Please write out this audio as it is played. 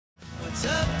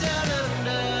What's up down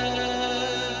under?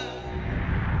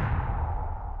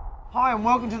 Hi and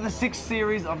welcome to the 6th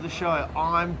series of the show.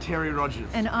 I'm Terry Rogers.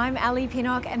 And I'm Ali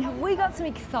Pinnock, and have we got some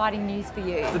exciting news for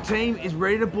you? The team is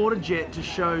ready to board a jet to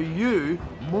show you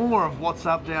more of What's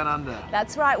Up Down Under.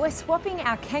 That's right, we're swapping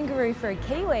our kangaroo for a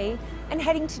kiwi and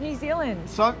heading to New Zealand.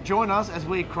 So join us as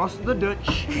we cross the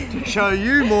ditch to show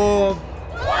you more of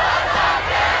What's up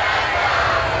down under?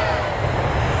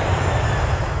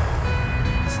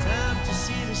 It's time to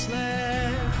see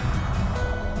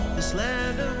this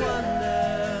land of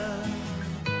wonder.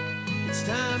 It's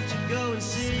time to go and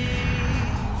see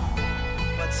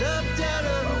what's up down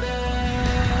under.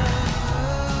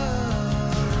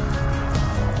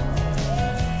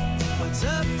 What's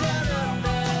up down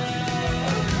under?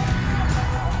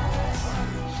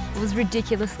 It was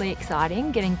ridiculously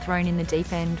exciting getting thrown in the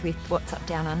deep end with What's Up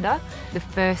Down Under. The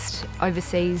first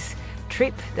overseas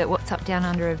trip that What's Up Down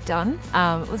Under have done.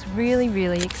 It was really,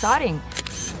 really exciting.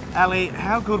 Ali,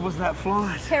 how good was that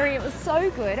flight? Terry, it was so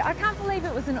good. I can't believe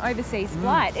it was an overseas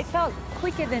flight. It felt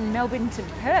quicker than Melbourne to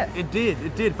Perth. It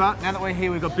did, but now that we're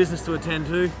here, we've got business to attend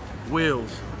to.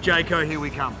 Wheels. Jayco, here we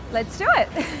come. Let's do it.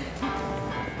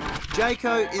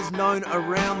 Jayco is known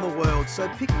around the world, so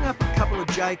picking up a couple of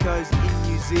Jaycos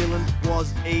in New Zealand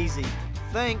was easy,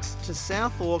 thanks to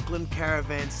South Auckland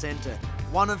Caravan Centre,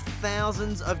 one of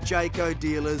thousands of Jayco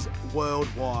dealers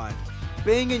worldwide.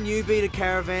 Being a newbie to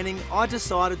caravanning, I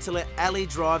decided to let Ali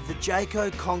drive the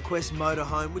Jayco Conquest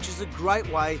motorhome, which is a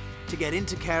great way to get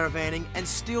into caravanning and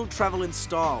still travel in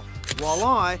style, while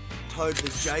I towed the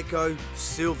Jayco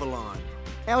Silverline.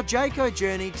 Our Jayco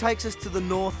journey takes us to the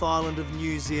North Island of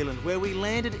New Zealand, where we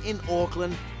landed in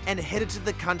Auckland and headed to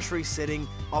the country setting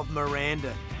of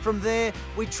Miranda. From there,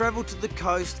 we travelled to the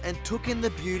coast and took in the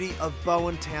beauty of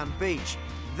Bowentown Beach.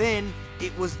 Then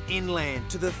it was inland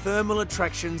to the thermal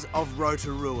attractions of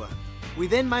Rotorua. We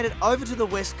then made it over to the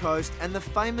west coast and the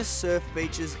famous surf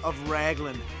beaches of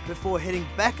Raglan before heading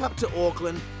back up to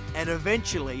Auckland and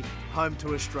eventually home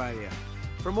to Australia.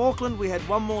 From Auckland we had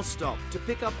one more stop to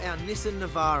pick up our Nissan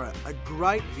Navara, a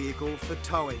great vehicle for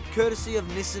towing, courtesy of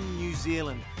Nissan New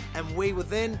Zealand, and we were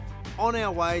then on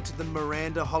our way to the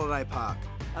Miranda Holiday Park,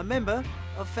 a member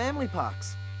of Family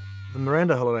Parks. The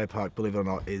Miranda Holiday Park, believe it or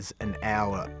not, is an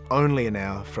hour, only an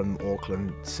hour from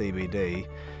Auckland CBD,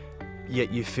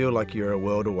 yet you feel like you're a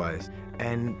world away.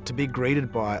 And to be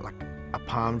greeted by like a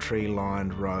palm tree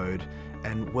lined road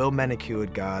and well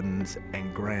manicured gardens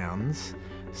and grounds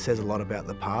says a lot about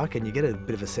the park, and you get a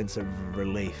bit of a sense of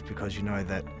relief because you know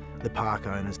that the park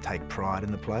owners take pride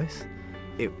in the place.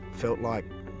 It felt like,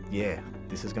 yeah,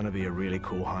 this is going to be a really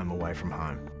cool home away from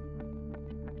home.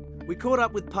 We caught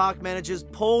up with park managers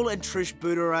Paul and Trish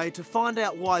Bouderay to find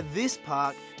out why this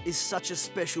park is such a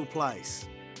special place.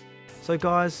 So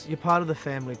guys, you're part of the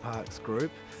Family Parks group.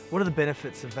 What are the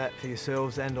benefits of that for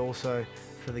yourselves and also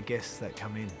for the guests that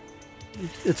come in?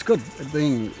 It's good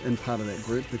being in part of that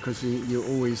group because you're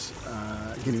always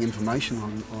getting information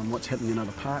on what's happening in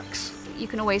other parks. You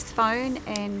can always phone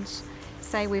and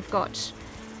say we've got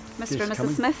Mr. Yes, and Mrs.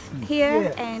 coming. Smith here,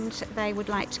 Yeah. and they would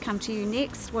like to come to you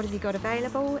next. What have you got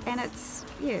available? And it's,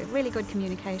 yeah, really good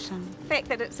communication. The fact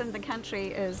that it's in the country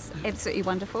is absolutely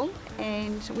wonderful,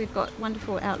 and we've got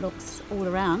wonderful outlooks all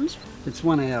around. It's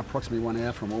 1 hour, approximately 1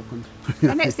 hour from Auckland.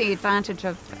 And that's the advantage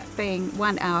of being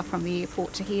 1 hour from the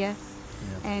airport to here,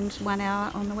 and 1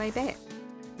 hour on the way back.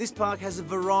 This park has a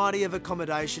variety of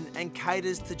accommodation and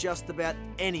caters to just about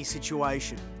any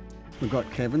situation. We've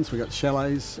got cabins, we've got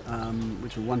chalets,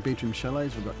 which are 1-bedroom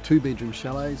chalets. We've got 2-bedroom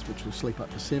chalets, which will sleep up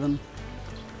to 7.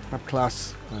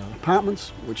 Up-class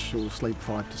apartments, which will sleep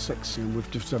 5 to 6. And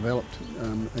we've just developed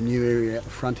a new area out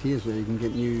the front here where you can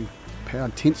get new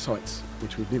powered tent sites,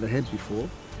 which we've never had before.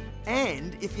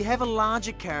 And if you have a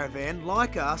larger caravan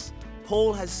like us,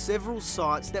 Paul has several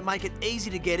sites that make it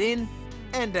easy to get in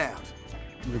and out.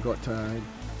 We've got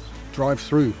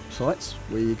drive-through sites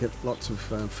where you get lots of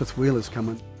fifth wheelers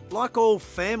coming. Like all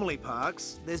family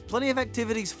parks, there's plenty of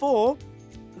activities for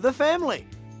the family.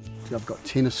 I've got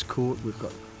tennis court, we've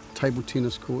got table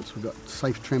tennis courts, we've got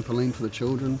safe trampoline for the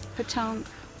children. Petanque,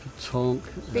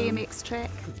 BMX track.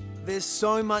 There's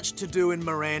so much to do in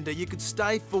Miranda, you could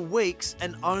stay for weeks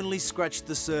and only scratch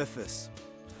the surface.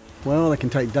 Well, they can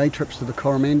take day trips to the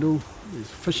Coromandel. There's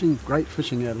fishing, great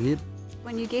fishing out here.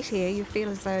 When you get here, you feel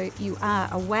as though you are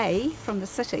away from the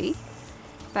city,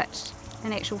 but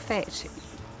in actual fact,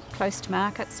 close to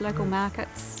markets, local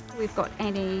markets. We've got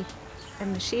Annie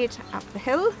in the shed up the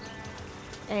hill,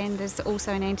 and there's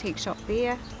also an antique shop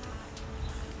there.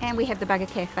 And we have the Bugger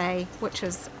Cafe, which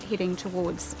is heading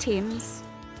towards Thames.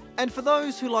 And for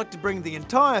those who like to bring the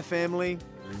entire family,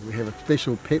 We have a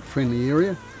special pet-friendly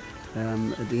area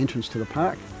at the entrance to the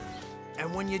park.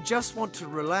 And when you just want to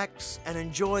relax and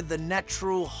enjoy the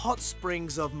natural hot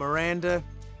springs of Miranda,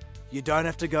 you don't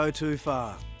have to go too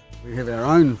far. We have our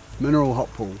own mineral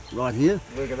hot pool right here.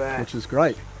 Look at that. Which is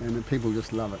great, and people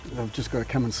just love it. They've just got to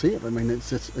come and see it. I mean,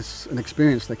 it's an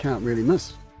experience they can't really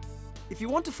miss. If you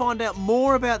want to find out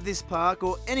more about this park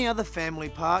or any other family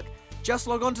park, just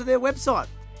log on to their website,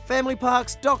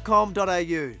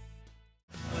 familyparks.com.au.